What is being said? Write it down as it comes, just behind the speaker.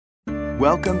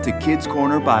Welcome to Kids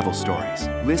Corner Bible Stories,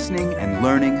 listening and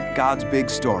learning God's big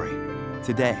story.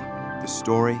 Today, the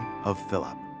story of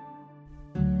Philip.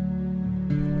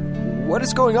 What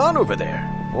is going on over there?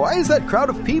 Why is that crowd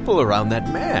of people around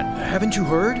that man? Haven't you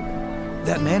heard?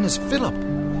 That man is Philip.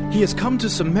 He has come to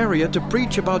Samaria to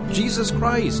preach about Jesus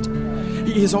Christ.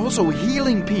 He is also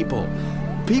healing people.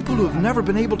 People who have never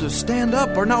been able to stand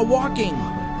up are now walking.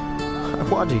 I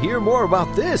want to hear more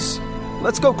about this.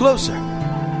 Let's go closer.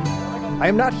 I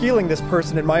am not healing this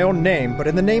person in my own name, but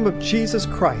in the name of Jesus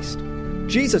Christ.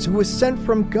 Jesus, who was sent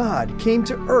from God, came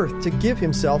to earth to give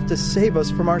himself to save us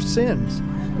from our sins.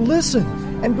 Listen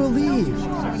and believe.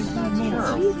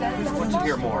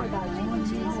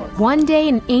 One day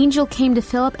an angel came to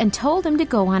Philip and told him to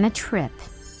go on a trip.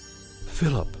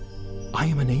 Philip, I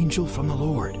am an angel from the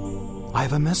Lord. I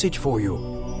have a message for you.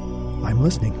 I'm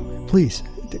listening. Please,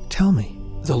 tell me.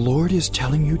 The Lord is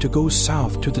telling you to go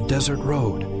south to the desert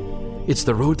road. It's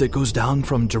the road that goes down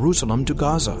from Jerusalem to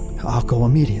Gaza. I'll go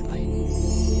immediately.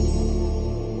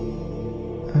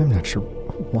 I'm not sure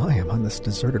why I'm on this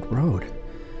deserted road.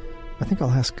 I think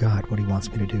I'll ask God what he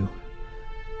wants me to do.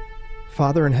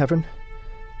 Father in heaven,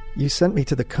 you sent me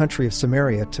to the country of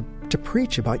Samaria to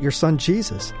preach about your son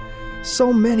Jesus.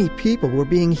 So many people were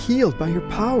being healed by your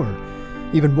power.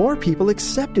 Even more people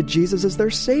accepted Jesus as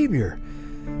their Savior.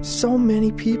 So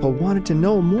many people wanted to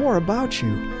know more about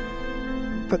you.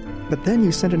 But then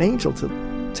you sent an angel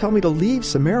to tell me to leave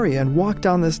Samaria and walk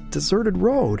down this deserted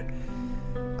road.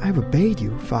 I've obeyed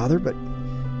you, Father, but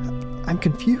I'm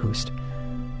confused.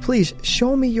 Please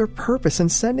show me your purpose in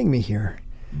sending me here.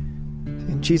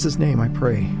 In Jesus' name I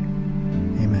pray.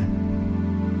 Amen.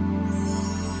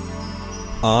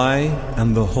 I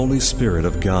am the Holy Spirit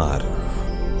of God.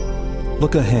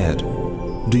 Look ahead.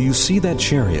 Do you see that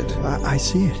chariot? I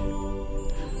see it.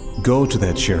 Go to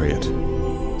that chariot.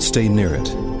 Stay near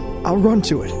it. I'll run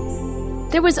to it.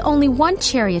 There was only one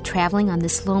chariot traveling on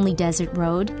this lonely desert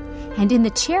road, and in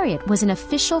the chariot was an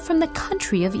official from the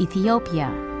country of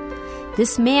Ethiopia.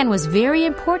 This man was very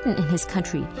important in his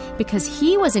country because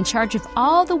he was in charge of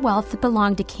all the wealth that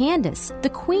belonged to Candace,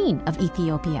 the queen of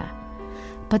Ethiopia.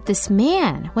 But this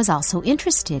man was also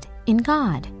interested in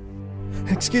God.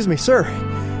 Excuse me, sir.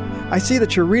 I see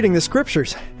that you're reading the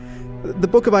scriptures. The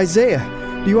book of Isaiah.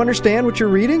 Do you understand what you're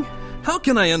reading? How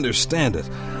can I understand it?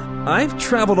 I've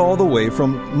traveled all the way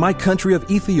from my country of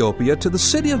Ethiopia to the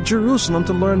city of Jerusalem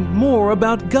to learn more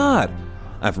about God.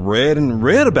 I've read and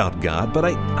read about God, but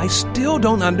I still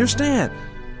don't understand.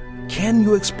 Can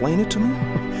you explain it to me?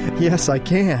 Yes, I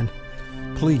can.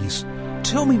 Please,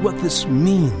 tell me what this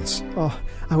means. Oh,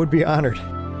 I would be honored.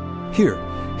 Here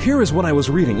is what I was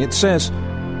reading. It says,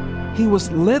 "He was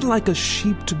led like a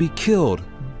sheep to be killed,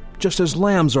 just as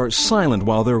lambs are silent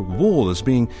while their wool is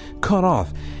being cut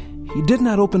off. He did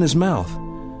not open his mouth.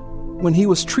 When he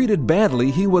was treated badly,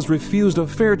 he was refused a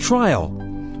fair trial.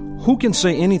 Who can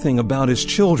say anything about his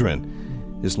children?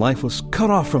 His life was cut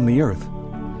off from the earth."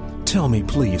 Tell me,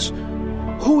 please,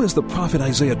 who is the prophet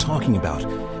Isaiah talking about?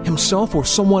 Himself or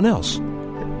someone else?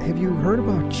 Have you heard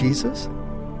about Jesus?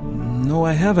 No,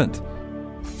 I haven't.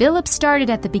 Philip started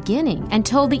at the beginning and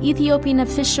told the Ethiopian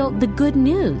official the good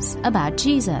news about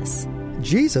Jesus.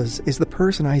 Jesus is the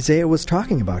person Isaiah was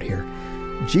talking about here.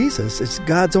 Jesus is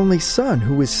God's only Son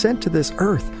who was sent to this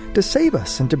earth to save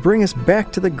us and to bring us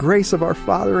back to the grace of our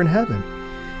Father in heaven.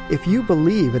 If you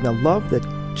believe in the love that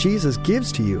Jesus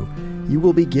gives to you, you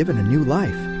will be given a new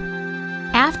life.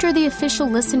 After the official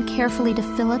listened carefully to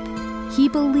Philip, he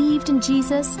believed in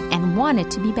Jesus and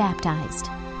wanted to be baptized.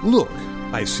 Look,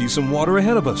 I see some water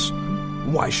ahead of us.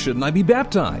 Why shouldn't I be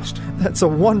baptized? That's a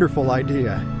wonderful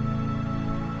idea.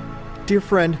 Dear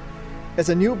friend, as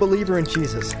a new believer in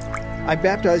Jesus, I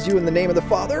baptize you in the name of the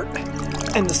Father,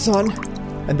 and the Son,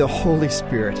 and the Holy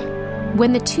Spirit.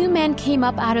 When the two men came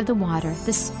up out of the water,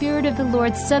 the Spirit of the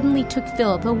Lord suddenly took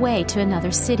Philip away to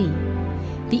another city.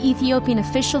 The Ethiopian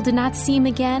official did not see him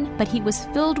again, but he was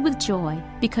filled with joy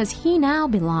because he now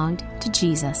belonged to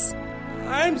Jesus.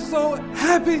 I'm so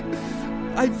happy.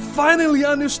 I finally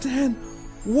understand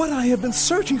what I have been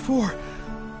searching for.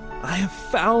 I have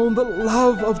found the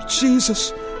love of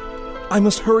Jesus. I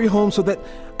must hurry home so that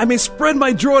I may spread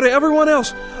my joy to everyone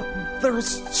else. There are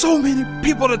so many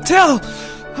people to tell.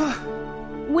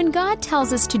 When God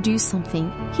tells us to do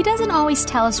something, He doesn't always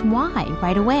tell us why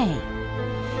right away.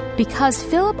 Because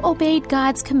Philip obeyed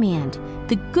God's command,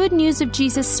 the good news of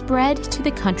Jesus spread to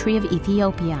the country of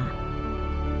Ethiopia.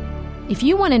 If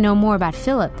you want to know more about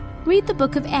Philip, read the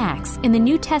book of Acts in the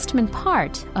New Testament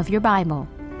part of your Bible.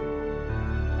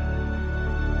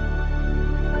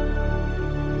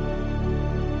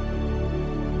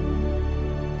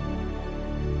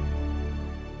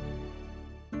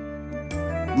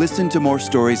 Listen to more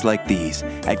stories like these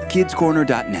at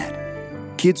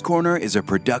kidscorner.net. Kids Corner is a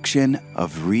production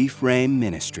of Reframe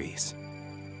Ministries.